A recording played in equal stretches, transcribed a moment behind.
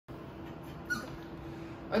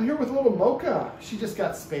I'm here with little Mocha. She just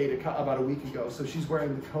got spayed about a week ago, so she's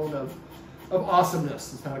wearing the cone of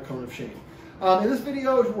awesomeness. It's not a cone of shame. In this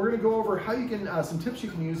video, we're going to go over how you can, some tips you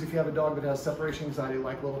can use if you have a dog that has separation anxiety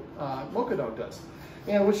like little Mocha dog does.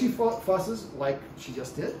 And when she fusses, like she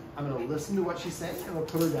just did, I'm going to listen to what she's saying and we'll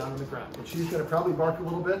put her down on the ground. And she's going to probably bark a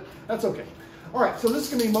little bit. That's okay. All right, so this is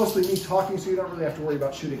going to be mostly me talking, so you don't really have to worry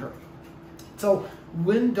about shooting her. So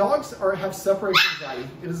when dogs have separation anxiety,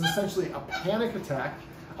 it is essentially a panic attack.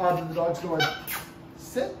 The dog's going,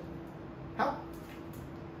 sit, how?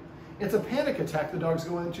 It's a panic attack the dogs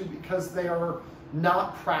go into because they are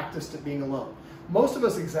not practiced at being alone. Most of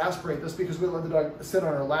us exasperate this because we let the dog sit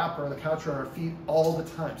on our lap or on the couch or on our feet all the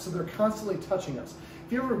time. So they're constantly touching us.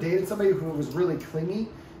 If you ever dated somebody who was really clingy,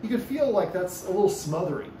 you could feel like that's a little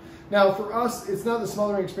smothering. Now for us, it's not the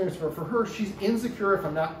smothering experience, but for her, she's insecure if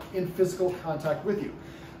I'm not in physical contact with you.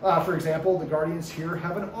 For example, the guardians here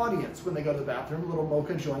have an audience when they go to the bathroom. Little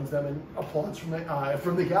Mocha joins them and applauds from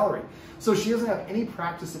the gallery. So she doesn't have any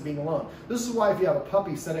practice at being alone. This is why if you have a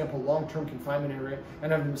puppy, setting up a long-term confinement area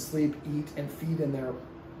and having them sleep, eat, and feed in there,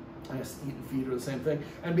 I guess eat and feed are the same thing,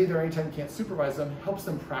 and be there anytime you can't supervise them, helps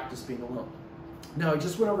them practice being alone. Now, I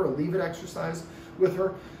just went over a leave it exercise with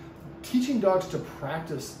her. Teaching dogs to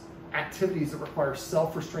practice activities that require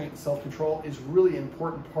self-restraint and self-control is really an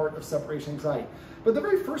important part of separation anxiety. But the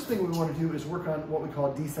very first thing we want to do is work on what we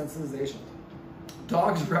call desensitization.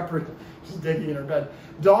 Dogs she's digging in her bed.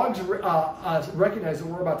 Dogs recognize that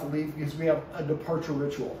we're about to leave because we have a departure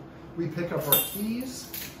ritual. We pick up our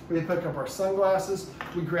keys, we pick up our sunglasses,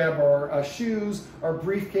 we grab our shoes, our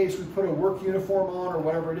briefcase, we put a work uniform on or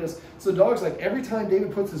whatever it is. So dogs, like every time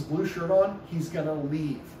David puts his blue shirt on, he's gonna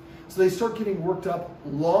leave. So they start getting worked up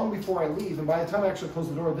long before I leave, and by the time I actually close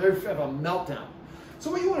the door, they have a meltdown. So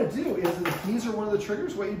what you want to do is, and the keys are one of the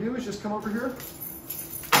triggers, what you do is just come over here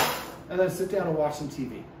and then sit down and watch some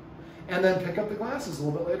TV. And then pick up the glasses a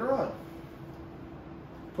little bit later on.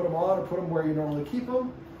 Put them on or put them where you normally keep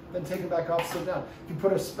them, then take them back off, sit down. If you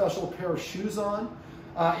put a special pair of shoes on,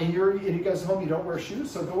 and you guys at home, you don't wear shoes,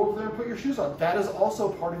 so go over there and put your shoes on. That is also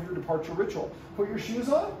part of your departure ritual. Put your shoes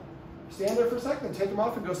on, stand there for a second, then take them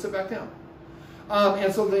off and go sit back down.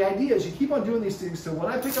 And so the idea is you keep on doing these things, so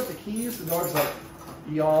when I pick up the keys, the dog's like,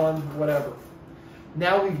 yawn, whatever.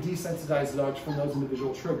 Now we've desensitized the dogs from those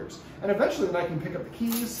individual triggers. And eventually then I can pick up the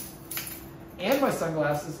keys and my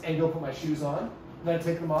sunglasses and go put my shoes on, then I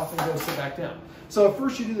take them off and go sit back down. So at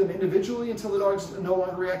first you do them individually until the dog's no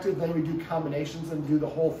longer reactive, then we do combinations and do the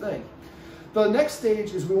whole thing. The next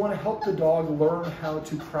stage is we want to help the dog learn how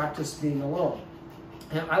to practice being alone.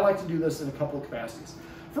 And I like to do this in a couple of capacities.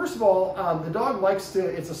 First of all, the dog likes to,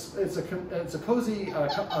 it's a cozy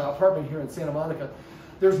apartment here in Santa Monica.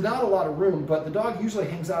 There's not a lot of room, but the dog usually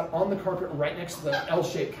hangs out on the carpet right next to the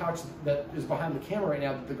L-shaped couch that is behind the camera right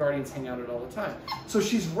now that the guardians hang out at all the time. So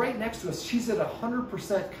she's right next to us. She's at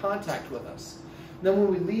 100% contact with us. Then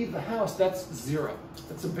when we leave the house, that's 0.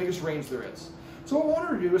 That's the biggest range there is. So what we want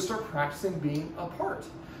her to do is start practicing being apart.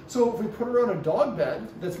 So if we put her on a dog bed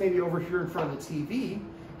that's maybe over here in front of the TV,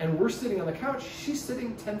 and we're sitting on the couch, she's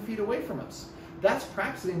sitting 10 feet away from us. That's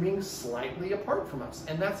practicing being slightly apart from us,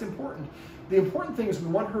 and that's important. The important thing is we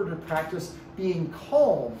want her to practice being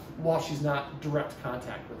calm while she's not direct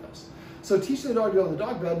contact with us. So teaching the dog to go to the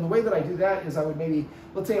dog bed, and the way that I do that is I would maybe,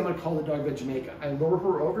 let's say I'm gonna call the dog bed Jamaica. I lure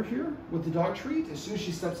her over here with the dog treat. As soon as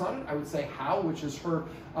she steps on it, I would say how, which is her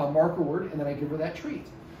marker word, and then I give her that treat.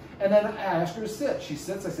 And then I ask her to sit. She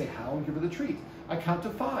sits, I say how, and give her the treat. I count to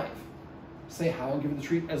 5. Say how and give her the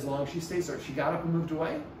treat as long as she stays there. If she got up and moved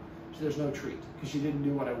away, there's no treat because she didn't do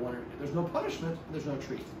what I wanted her to do. There's no punishment, there's no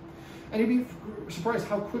treat. And you'd be surprised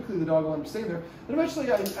how quickly the dog will end up staying there. And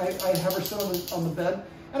eventually I have her sit on the bed,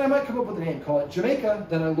 and I might come up with a name, call it Jamaica,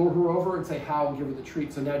 then I lure her over and say how and give her the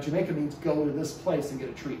treat. So now Jamaica means go to this place and get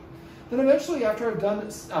a treat. Then eventually after I've done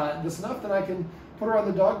this enough, then I can put her on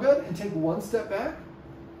the dog bed and take one step back,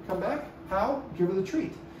 come back, how, give her the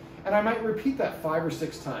treat. And I might repeat that 5 or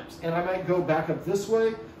 6 times. And I might go back up this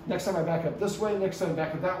way, next time I back up this way, next time I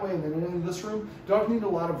back up that way, and then into this room. Dogs need a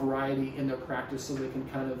lot of variety in their practice so they can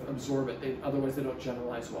kind of absorb it. Otherwise they don't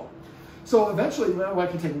generalize well. So eventually, now I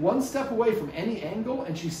can take 1 step away from any angle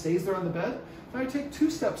and she stays there on the bed. Then I take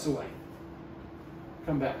 2 steps away,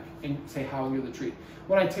 come back and say how and give the treat.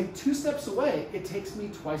 When I take 2 steps away, it takes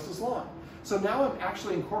me twice as long. So now I'm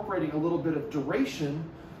actually incorporating a little bit of duration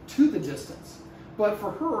to the distance. But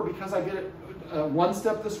for her, because I get it 1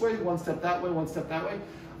 step this way, 1 step that way, 1 step that way,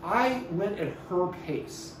 I went at her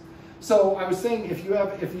pace. So I was saying, if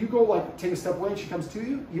you go like take a step away and she comes to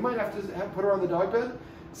you, you might have to put her on the dog bed,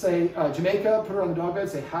 say Jamaica, put her on the dog bed,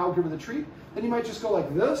 say how, give her the treat. Then you might just go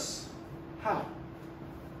like this, how.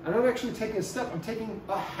 I'm not actually taking a step, I'm taking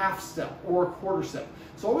a half step or a quarter step.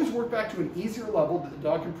 So always work back to an easier level that the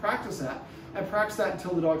dog can practice at, and practice that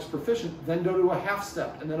until the dog's proficient, then go to a half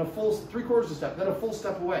step, and then a full 3/4 step, then a full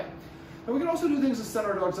step away. And we can also do things to set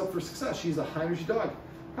our dogs up for success. She's a high energy dog.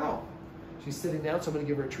 How? She's sitting down, so I'm gonna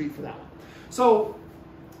give her a treat for that one. So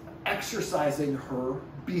exercising her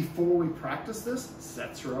before we practice this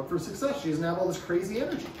sets her up for success. She doesn't have all this crazy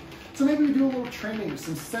energy. So maybe we do a little training,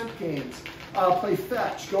 some scent games, play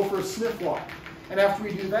fetch, go for a sniff walk. And after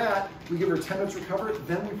we do that, we give her 10 minutes to recover,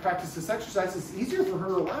 then we practice this exercise. It's easier for her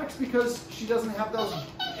to relax because she doesn't have that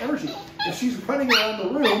energy. If she's running around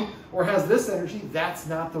the room or has this energy, that's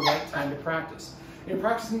not the right time to practice. And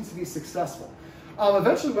practice needs to be successful.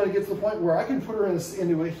 Eventually, we're going to get to the point where I can put her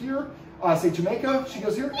into it here, say Jamaica, she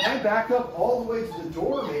goes here, and I back up all the way to the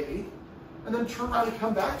door maybe, and then turn around and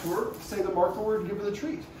come back to her, say the marker word, and give her the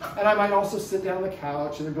treat. And I might also sit down on the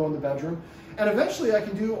couch and then go in the bedroom. And eventually I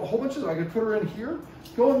can do a whole bunch of them. I can put her in here,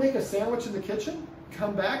 go and make a sandwich in the kitchen,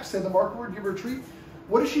 come back, say the marker word, give her a treat.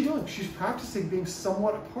 What is she doing? She's practicing being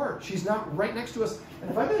somewhat apart. She's not right next to us.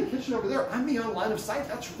 And if I'm in the kitchen over there, I'm beyond line of sight.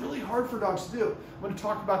 That's really hard for dogs to do. I'm going to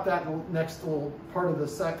talk about that in the next little part of the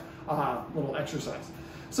little exercise.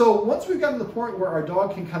 So once we've gotten to the point where our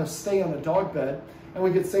dog can kind of stay on a dog bed, and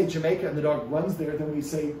we could say Jamaica and the dog runs there, then we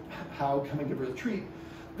say, how can I give her the treat?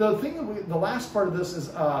 The thing that the last part of this is,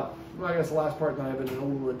 well, I guess the last part, and I have a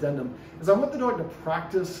little addendum, is I want the dog to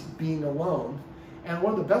practice being alone. And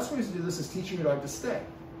one of the best ways to do this is teaching your dog to stay.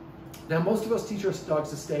 Now, most of us teach our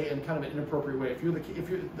dogs to stay in kind of an inappropriate way. If you're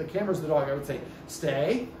the camera's the dog, I would say,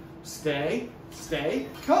 stay, stay, stay,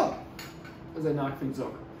 come, as I knock things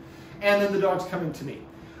over. And then the dog's coming to me.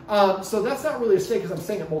 So that's not really a stay because I'm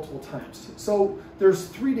saying it multiple times. So there's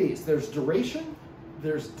 3 Ds. There's duration,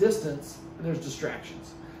 there's distance, and there's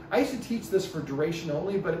distractions. I used to teach this for duration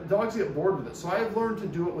only, but dogs get bored with it. So I have learned to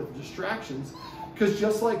do it with distractions because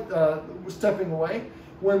just like stepping away,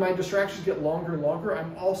 when my distractions get longer and longer,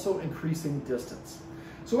 I'm also increasing distance.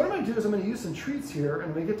 So what I'm going to do is I'm going to use some treats here,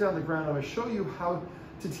 and when we get down to the ground, I'm going to show you how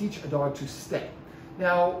to teach a dog to stay.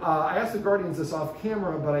 Now, I asked the guardians this off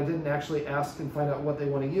camera, but I didn't actually ask and find out what they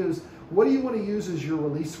want to use. What do you want to use as your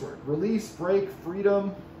release word? Release, break,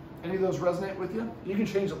 freedom, any of those resonate with you? You can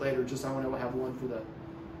change it later, just I want to have one for the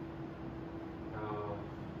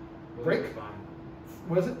break? Is fine.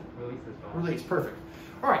 What is it? Release is fine. Release, perfect.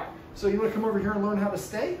 All right, so you want to come over here and learn how to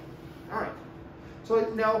stay? All right. So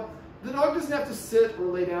now, the dog doesn't have to sit or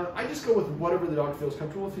lay down. I just go with whatever the dog feels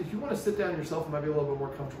comfortable with. If you want to sit down yourself, it might be a little bit more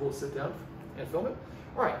comfortable to sit down and film it.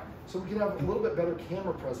 All right, so we can have a little bit better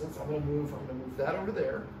camera presence. I'm going to move that over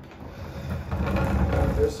there.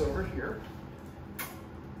 Move this over here.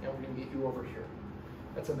 And we're going to meet you over here.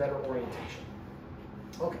 That's a better orientation.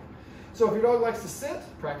 Okay. So if your dog likes to sit,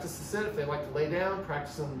 practice to sit. If they like to lay down,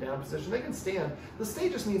 practice in the down position. They can stand. The stay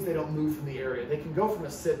just means they don't move from the area. They can go from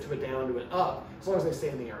a sit to a down to an up, as long as they stay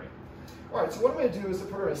in the area. All right, so what I'm going to do is to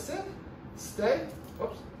put her in a sit, stay,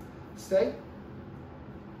 whoops, stay.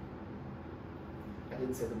 I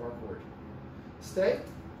didn't say the mark word. Stay,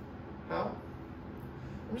 how?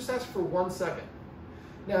 I'm just asking for 1 second.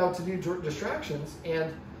 Now to do distractions,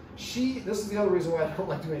 and this is the other reason why I don't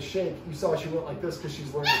like doing a shake. You saw she went like this because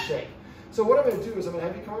she's learning to shake. So what I'm going to do is I'm going to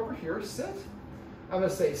have you come over here, sit. I'm going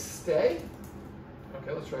to say stay.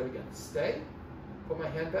 Okay, let's try it again. Stay, put my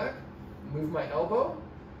hand back, move my elbow,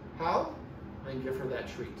 how? And give her that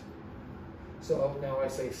treat. So now I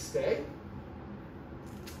say stay.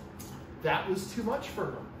 That was too much for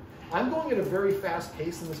her. I'm going at a very fast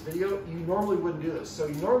pace in this video. You normally wouldn't do this. So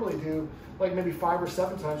you normally do like maybe 5 or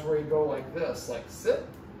 7 times where you go like this, like sit,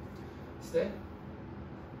 stay,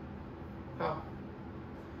 how,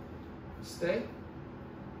 stay,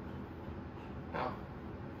 how,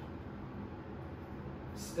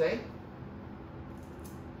 stay.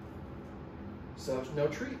 So no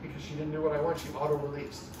treat because she didn't do what I want. She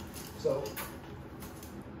auto-released. So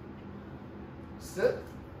sit,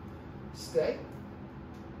 stay,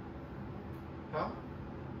 how,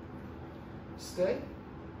 stay,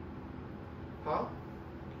 how.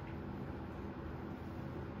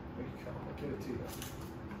 There you go. I'll give it to you.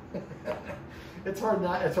 It's hard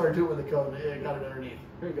to do it with the code. I got it underneath.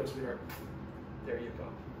 Here you go, sweetheart. There you go.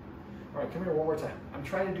 All right, come here one more time. I'm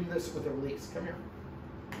trying to do this with a release. Come here.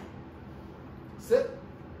 Sit,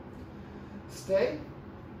 stay,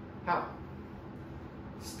 how,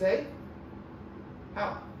 stay,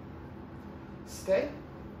 how, stay,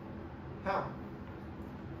 how,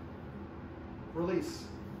 release.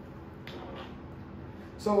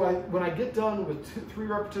 So when I get done with 3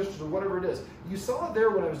 repetitions or whatever it is, you saw it there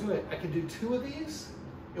when I was doing it, I could do 2 of these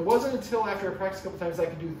It wasn't until after I practiced a couple times I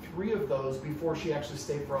could do 3 of those before she actually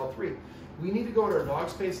stayed for all 3. We need to go at our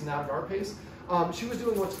dog's pace and not at our pace. She was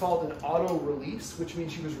doing what's called an auto release, which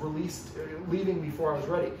means she was leaving before I was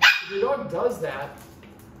ready. If your dog does that,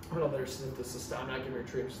 I'm gonna let her sniff this. I'm not giving her a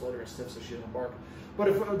treat, just let her sniff so she doesn't bark. But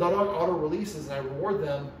if the dog auto releases and I reward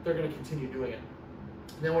them, they're gonna continue doing it.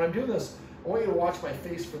 Now when I'm doing this, I want you to watch my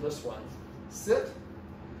face for this one. Sit,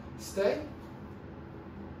 stay,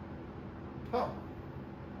 come.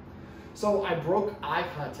 So I broke eye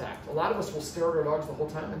contact. A lot of us will stare at our dogs the whole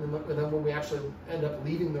time, and then when we actually end up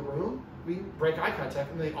leaving the room, we break eye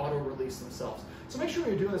contact and they auto-release themselves. So make sure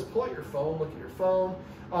when you're doing this, pull out your phone, look at your phone,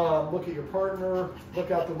 look at your partner,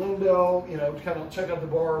 look out the window, you know, kind of check out the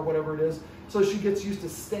bar or whatever it is, so she gets used to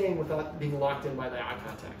staying without being locked in by the eye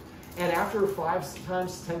contact. And after 5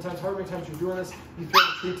 times, 10 times, however many times you're doing this, you throw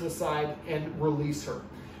the treat to the side and release her.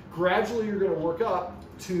 Gradually, you're going to work up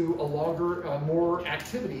to a longer, more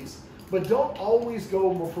activities, but don't always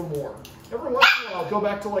go for more. Every once in a while, go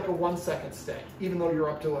back to like a 1-second stay, even though you're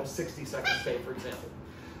up to a 60-second stay, for example.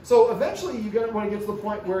 So eventually, you're going to want to get to the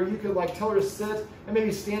point where you could like tell her to sit and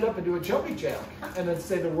maybe stand up and do a jumping jack, and then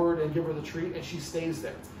say the word and give her the treat, and she stays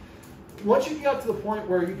there. Once you get to the point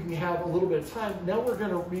where you can have a little bit of time, now we're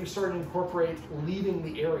going to be starting to incorporate leaving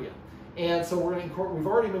the area. And so we've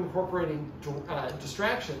already been incorporating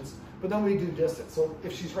distractions, but then we do distance. So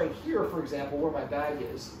if she's right here, for example, where my bag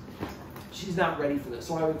is, she's not ready for this.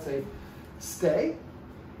 So I would say, stay,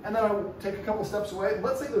 and then I would take a couple steps away.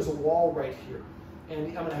 Let's say there's a wall right here, and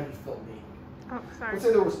I'm gonna have you film me. Oh, sorry. Let's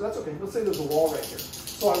say that's okay. Let's say there's a wall right here.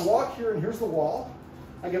 So I walk here, and here's the wall.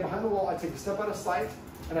 I get behind the wall, I take a step out of sight,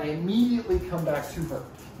 and I immediately come back to her.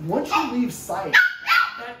 Once you leave sight,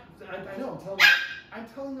 I know, I'm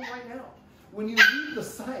telling you right now, when you leave the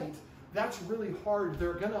sight, that's really hard.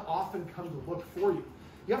 They're gonna often come to look for you.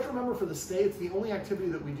 You have to remember for the stay, it's the only activity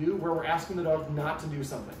that we do where we're asking the dog not to do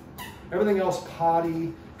something. Everything else,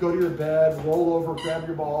 potty, go to your bed, roll over, grab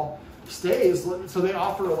your ball. Stays, so they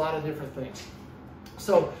offer a lot of different things.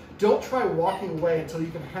 So don't try walking away until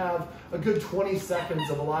you can have a good 20 seconds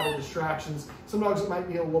of a lot of distractions. Some dogs, it might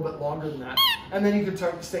be a little bit longer than that. And then you can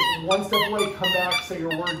start to stay 1 step away, come back, say your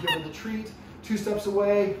word, give her the treat, 2 steps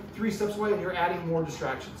away, 3 steps away, and you're adding more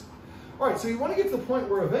distractions. All right, so you want to get to the point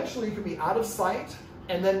where eventually you can be out of sight,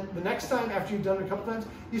 and then the next time after you've done it a couple times,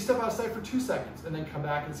 you step out of sight for 2 seconds, and then come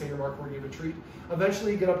back and say your mark word, give a treat.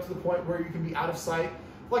 Eventually you get up to the point where you can be out of sight,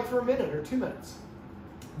 like for a minute or 2 minutes.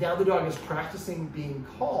 Now the dog is practicing being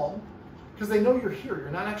calm because they know you're here.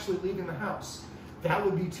 You're not actually leaving the house. That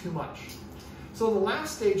would be too much. So the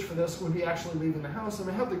last stage for this would be actually leaving the house. I'm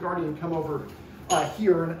going to have the guardian come over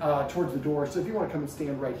here towards the door. So if you want to come and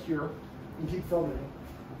stand right here and keep filming me.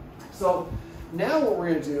 So now what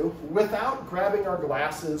we're going to do, without grabbing our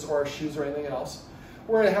glasses or our shoes or anything else,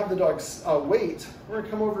 we're going to have the dog wait. We're going to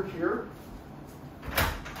come over here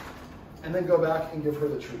and then go back and give her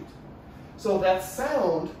the treat. So that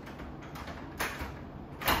sound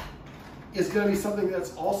is going to be something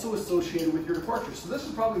that's also associated with your departure. So this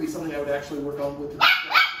would probably be something I would actually work on with the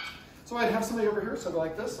distractions. So I'd have somebody over here, so I'd go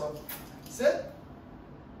like this. So sit,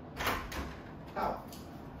 how,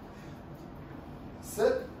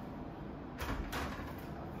 sit.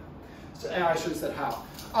 So, and I should have said how.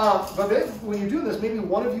 But then when you do this, maybe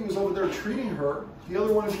one of you is over there treating her, the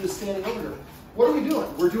other one of you is standing over here. What are we doing?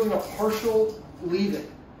 We're doing a partial leaving.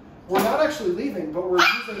 We're not actually leaving, but we're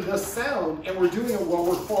using this sound, and we're doing it while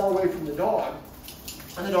we're far away from the dog,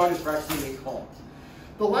 and the dog is practicing being calm.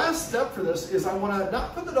 The last step for this is I want to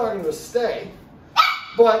not put the dog into a stay,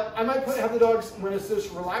 but I might have the dogs, when it's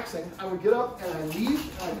just relaxing, I would get up and I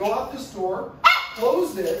leave, and I go out this door,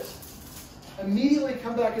 close it, immediately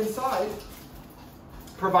come back inside,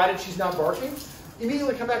 provided she's not barking,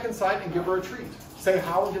 immediately come back inside and give her a treat. Say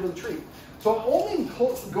how and give her the treat. So I only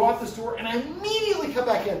go out this door and I immediately come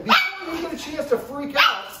back in. Before you get a chance to freak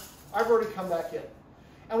out, I've already come back in.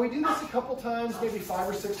 And we do this a couple times, maybe 5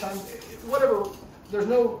 or 6 times, whatever. There's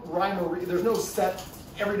no rhyme or there's no set.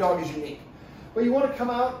 Every dog is unique. But you want to come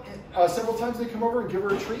out several times. They come over and give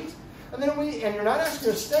her a treat. And then and you're not asking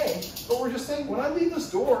her to stay, but we're just saying, when I leave this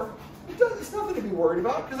door, it's nothing to be worried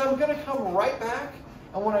about because I'm going to come right back.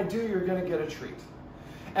 And when I do, you're going to get a treat.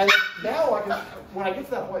 And now, when I get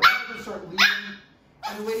to that point, I'm going to start leaving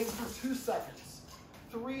and waiting for 2 seconds,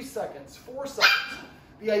 3 seconds, 4 seconds.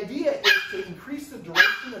 The idea is to increase the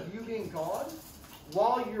duration of you being gone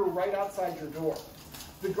while you're right outside your door.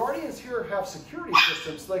 The guardians here have security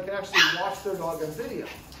systems so they can actually watch their dog on video.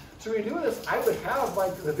 So when you're doing this, I would have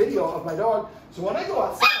the video of my dog. So when I go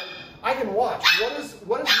outside, I can watch.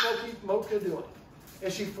 What is Mocha doing?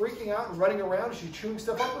 Is she freaking out and running around? Is she chewing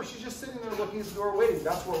stuff up, or is she just sitting there looking at the door waiting?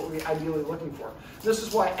 That's what we're ideally looking for. This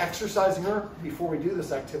is why exercising her before we do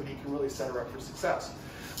this activity can really set her up for success.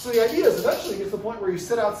 So the idea is eventually you get to the point where you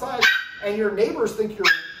sit outside and your neighbors think you're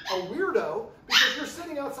a weirdo because you're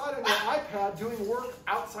sitting outside on your iPad doing work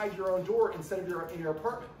outside your own door instead of in your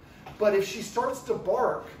apartment. But if she starts to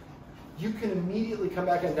bark, you can immediately come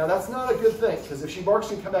back in. Now that's not a good thing, because if she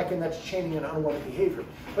barks and come back in, that's chaining an unwanted behavior.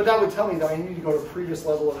 But that would tell me that I need to go to a previous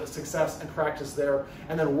level of success and practice there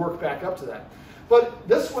and then work back up to that. But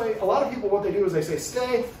this way, a lot of people, what they do is they say,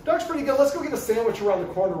 stay, dog's pretty good, let's go get a sandwich around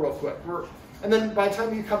the corner real quick. And then by the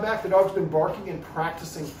time you come back, the dog's been barking and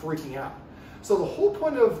practicing freaking out. So the whole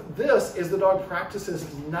point of this is the dog practices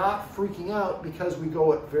not freaking out because we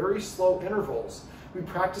go at very slow intervals. We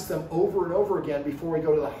practice them over and over again before we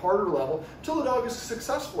go to the harder level until the dog is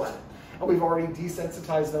successful at it. And we've already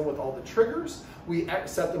desensitized them with all the triggers. We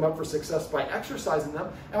set them up for success by exercising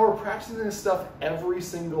them, and we're practicing this stuff every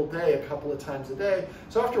single day, a couple of times a day.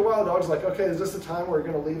 So after a while, the dog's like, okay, is this the time where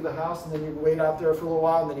you're gonna leave the house and then you wait out there for a little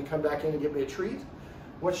while and then you come back in and give me a treat?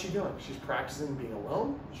 What's she doing? She's practicing being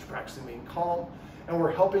alone, she's practicing being calm, and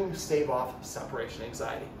we're helping stave off separation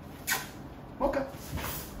anxiety. Mocha.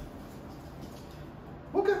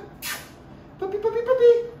 Mocha. Puppy, puppy,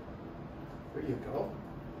 puppy. There you go.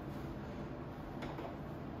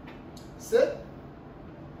 Sit.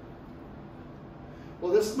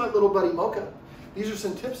 Well, this is my little buddy Mocha. These are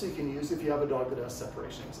some tips you can use if you have a dog that has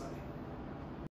separation anxiety.